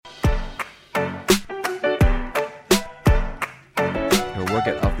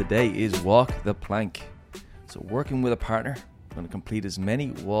workout of the day is walk the plank. So working with a partner, we're going to complete as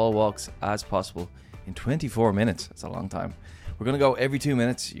many wall walks as possible in 24 minutes. That's a long time. We're going to go every 2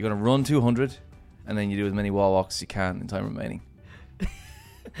 minutes. You're going to run 200 and then you do as many wall walks as you can in time remaining.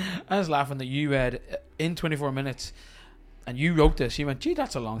 I was laughing that you read in 24 minutes and you wrote this. You went, gee,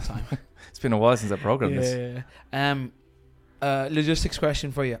 that's a long time. It's been a while since I programmed this. Logistics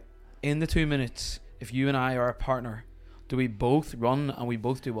question for you. In the 2 minutes, if you and I are a partner, do we both run and we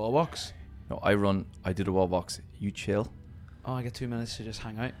both do wall walks? No, I run, I do the wall walks. You chill. Oh, I get 2 minutes to just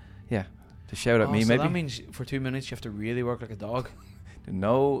hang out. Yeah, to shout at me so maybe. that means for 2 minutes you have to really work like a dog.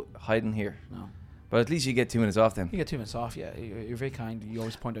 No hiding here. No. But at least you get 2 minutes off then. You get 2 minutes off, yeah. You're very kind. You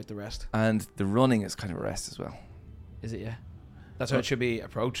always point out the rest. And the running is kind of a rest as well. Is it, yeah? That's how it should be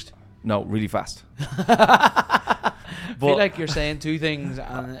approached. No, really fast. I feel like you're saying two things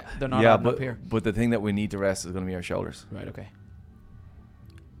and they're not adding up here. But the thing that we need to rest is going to be our shoulders. Right, okay.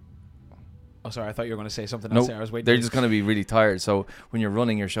 Oh, sorry, I thought you were going to say something else there. I was waiting. They're just going to be really tired. So when you're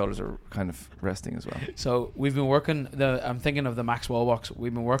running, your shoulders are kind of resting as well. So we've been working, I'm thinking of the max wall walks.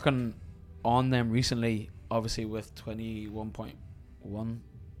 We've been working on them recently, obviously with 21.1.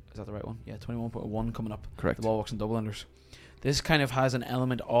 Is that the right one? Yeah, 21.1 coming up. Correct. The wall walks and double unders. This kind of has an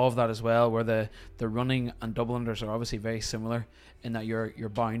element of that as well, where the running and double unders are obviously very similar in that you're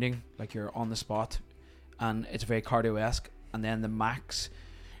bounding, like you're on the spot, and it's very cardio-esque. And then the max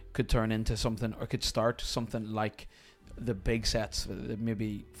could turn into something, or could start something like the big sets,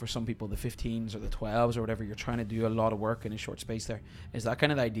 maybe for some people the 15s or the 12s or whatever. You're trying to do a lot of work in a short space there. Is that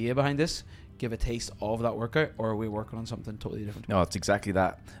kind of the idea behind this? Give a taste of that workout, or are we working on something totally different? No, it's exactly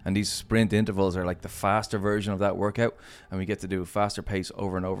that. And these sprint intervals are like the faster version of that workout, and we get to do a faster pace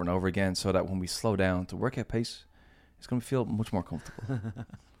over and over and over again, so that when we slow down to workout pace, it's going to feel much more comfortable.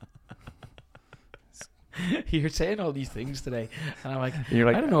 You're saying all these things today, and I'm like, You're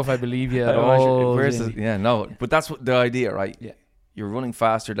like, I don't know if I believe you I at don't all. know, where's the, yeah, no, but that's what the idea, right? Yeah. You're running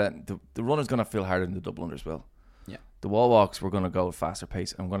faster than the run is going to feel harder than the double under as well. Yeah. The wall walks, we're going to go at faster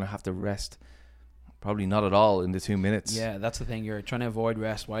pace. I'm going to have to rest, probably not at all in the 2 minutes. Yeah, that's the thing. You're trying to avoid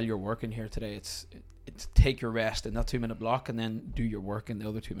rest while you're working here today. It's take your rest in that 2 minute block and then do your work in the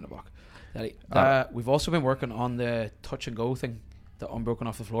other 2 minute block. We've also been working on the touch and go thing, the unbroken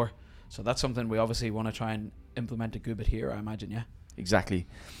off the floor. So that's something we obviously want to try and implement a good bit here, I imagine, yeah? Exactly.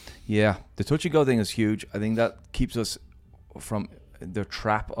 Yeah, the touch and go thing is huge. I think that keeps us from the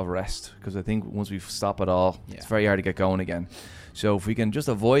trap of rest, because I think once we stop it all, it's very hard to get going again. So if we can just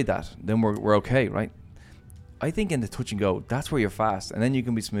avoid that, then we're okay, right? I think in the touch and go, that's where you're fast, and then you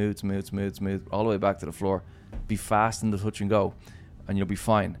can be smooth all the way back to the floor. Be fast in the touch and go, and you'll be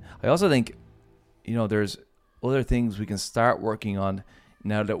fine. I also think, there's other things we can start working on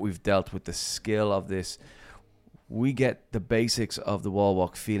now that we've dealt with the skill of this. We get the basics of the wall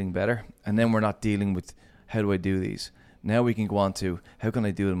walk feeling better, and then we're not dealing with how do I do these. Now we can go on to how can I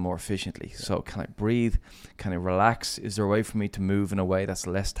do them more efficiently. So can I breathe? Can I relax? Is there a way for me to move in a way that's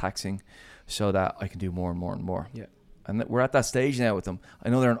less taxing so that I can do more and more and more? Yeah. And we're at that stage now with them. I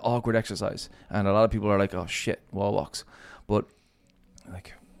know they're an awkward exercise, and a lot of people are like, oh shit, wall walks. But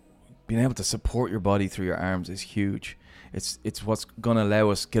like being able to support your body through your arms is huge. It's what's going to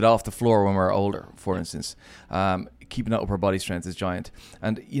allow us get off the floor when we're older, for instance. Keeping that upper body strength is giant.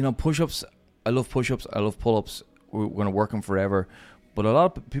 And, push-ups, I love push-ups, I love pull-ups. We're going to work them forever. But a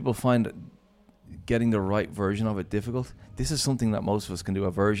lot of people find getting the right version of it difficult. This is something that most of us can do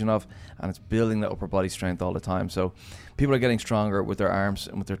a version of, and it's building that upper body strength all the time. So people are getting stronger with their arms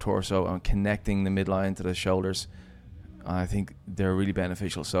and with their torso and connecting the midline to the shoulders. I think they're really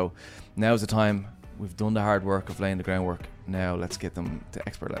beneficial. So now's the time. We've done the hard work of laying the groundwork. Now let's get them to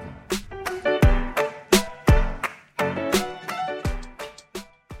expert level.